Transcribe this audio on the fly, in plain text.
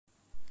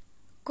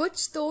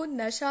कुछ तो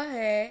नशा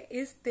है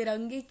इस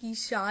तिरंगे की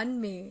शान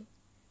में।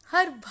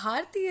 हर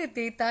भारतीय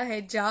देता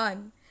है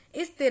जान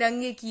इस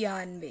तिरंगे की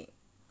आन में।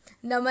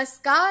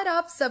 नमस्कार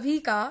आप सभी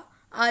का।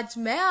 आज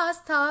मैं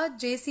आस्था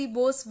जेसी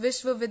बोस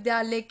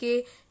विश्वविद्यालय के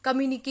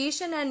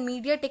communication and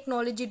media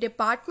technology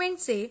department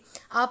से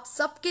आप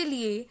सबके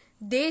लिए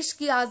देश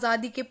की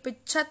आज़ादी के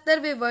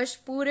 75वें वर्ष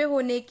पूरे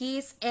होने की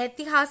इस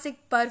ऐतिहासिक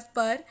पर्व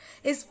पर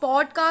इस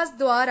पॉडकास्ट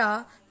द्वारा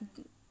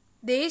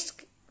देश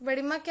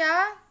बड़ीमा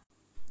क्या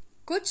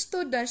कुछ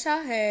तो नशा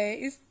है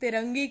इस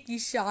तिरंगे की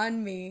शान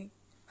में।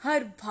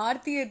 हर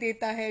भारतीय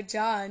देता है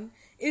जान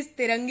इस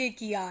तिरंगे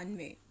की आन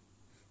में।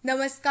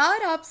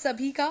 नमस्कार आप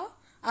सभी का।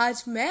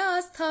 आज मैं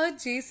आस्था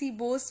जेसी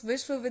बोस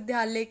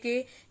विश्वविद्यालय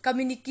के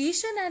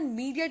communication and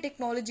media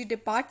technology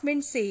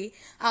department से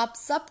आप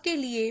सबके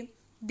लिए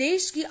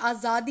देश की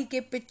आज़ादी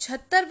के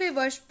 75वें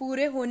वर्ष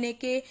पूरे होने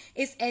के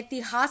इस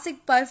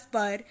ऐतिहासिक पर्व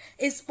पर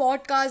इस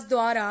पॉडकास्ट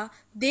द्वारा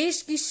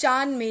देश की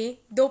शान में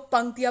दो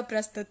पंक्तियां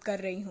प्रस्तुत कर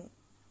रही हूँ।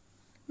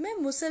 मैं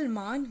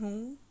मुसलमान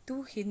हूँ,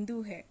 तू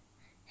हिंदू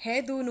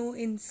है दोनों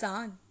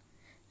इंसान।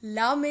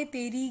 ला मैं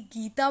तेरी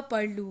गीता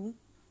पढ़ लूँ,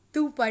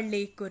 तू पढ़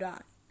ले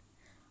कुरान।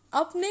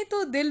 अपने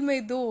तो दिल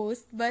में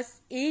दोस्त बस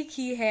एक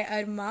ही है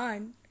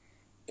अरमान,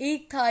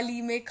 एक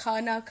थाली में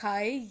खाना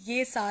खाए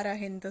ये सारा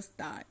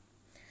हिंदुस्तान।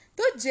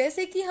 तो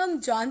जैसे कि हम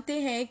जानते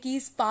हैं कि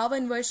इस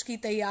पावन वर्ष की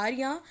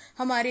तैयारियां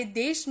हमारे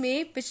देश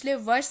में पिछले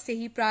वर्ष से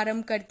ही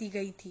प्रारंभ कर दी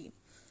गई थी,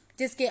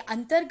 जिसके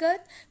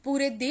अंतर्गत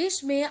पूरे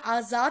देश में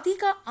आज़ादी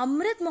का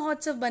अमृत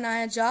महोत्सव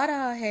बनाया जा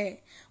रहा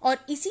है।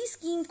 और इसी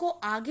स्कीम को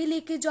आगे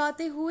लेके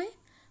जाते हुए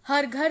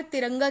हर घर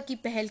तिरंगा की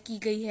पहल की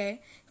गई है,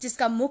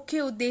 जिसका मुख्य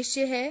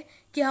उद्देश्य है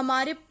कि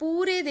हमारे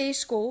पूरे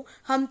देश को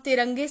हम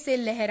तिरंगे से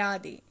लहरा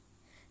दें।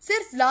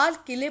 सिर्फ लाल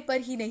किले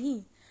पर ही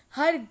नहीं,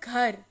 हर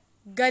घर,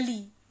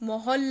 गली,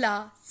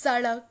 मोहल्ला,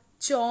 सड़क,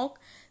 चौक,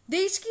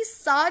 देश की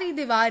सारी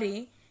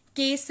दीवारें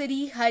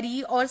केसरी,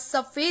 हरी और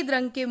सफेद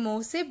रंग के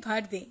मोह से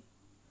भर दें।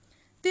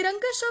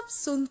 तिरंगा शब्द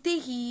सुनते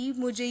ही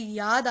मुझे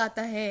याद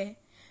आता है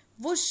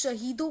वो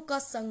शहीदों का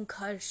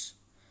संघर्ष,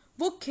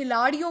 वो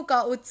खिलाड़ियों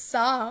का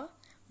उत्साह,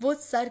 वो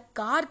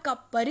सरकार का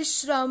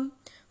परिश्रम,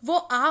 वो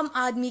आम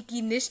आदमी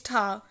की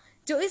निष्ठा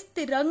जो इस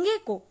तिरंगे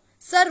को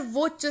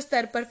सर्वोच्च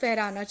स्तर पर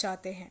फहराना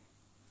चाहते हैं।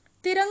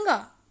 तिरंगा,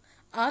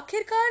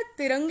 आखिरकार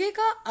तिरंगे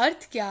का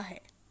अर्थ क्या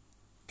है?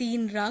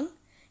 3 रंग।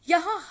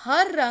 यहाँ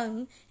हर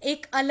रंग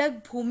एक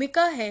अलग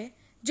भूमिका है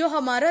जो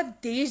हमारा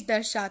देश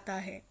दर्शाता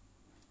है।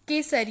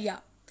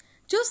 केसरिया,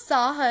 जो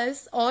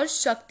साहस और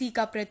शक्ति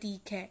का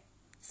प्रतीक है।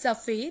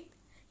 सफेद,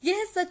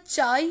 यह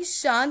सच्चाई,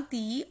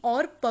 शांति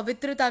और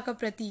पवित्रता का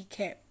प्रतीक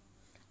है।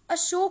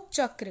 अशोक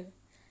चक्र,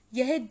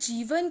 यह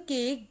जीवन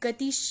के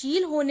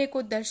गतिशील होने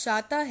को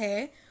दर्शाता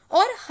है।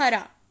 और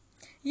हरा,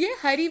 यह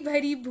हरी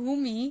भरी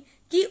भूमि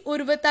की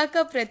उर्वरता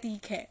का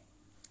प्रतीक है।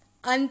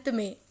 अंत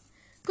में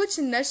कुछ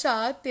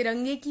नशा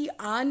तिरंगे की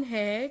आन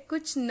है,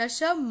 कुछ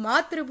नशा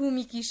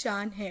मातृभूमि की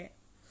शान है।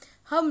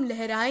 हम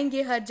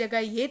लहराएंगे हर जगह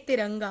ये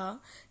तिरंगा,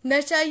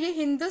 नशा ये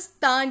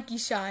हिंदुस्तान की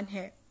शान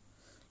है।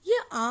 ये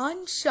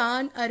आन,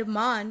 शान,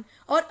 अरमान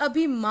और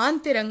अभिमान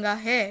तिरंगा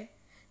है।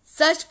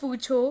 सच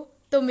पूछो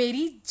तो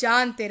मेरी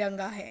जान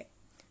तिरंगा है।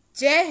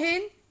 जय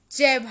हिंद,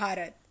 जय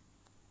भारत।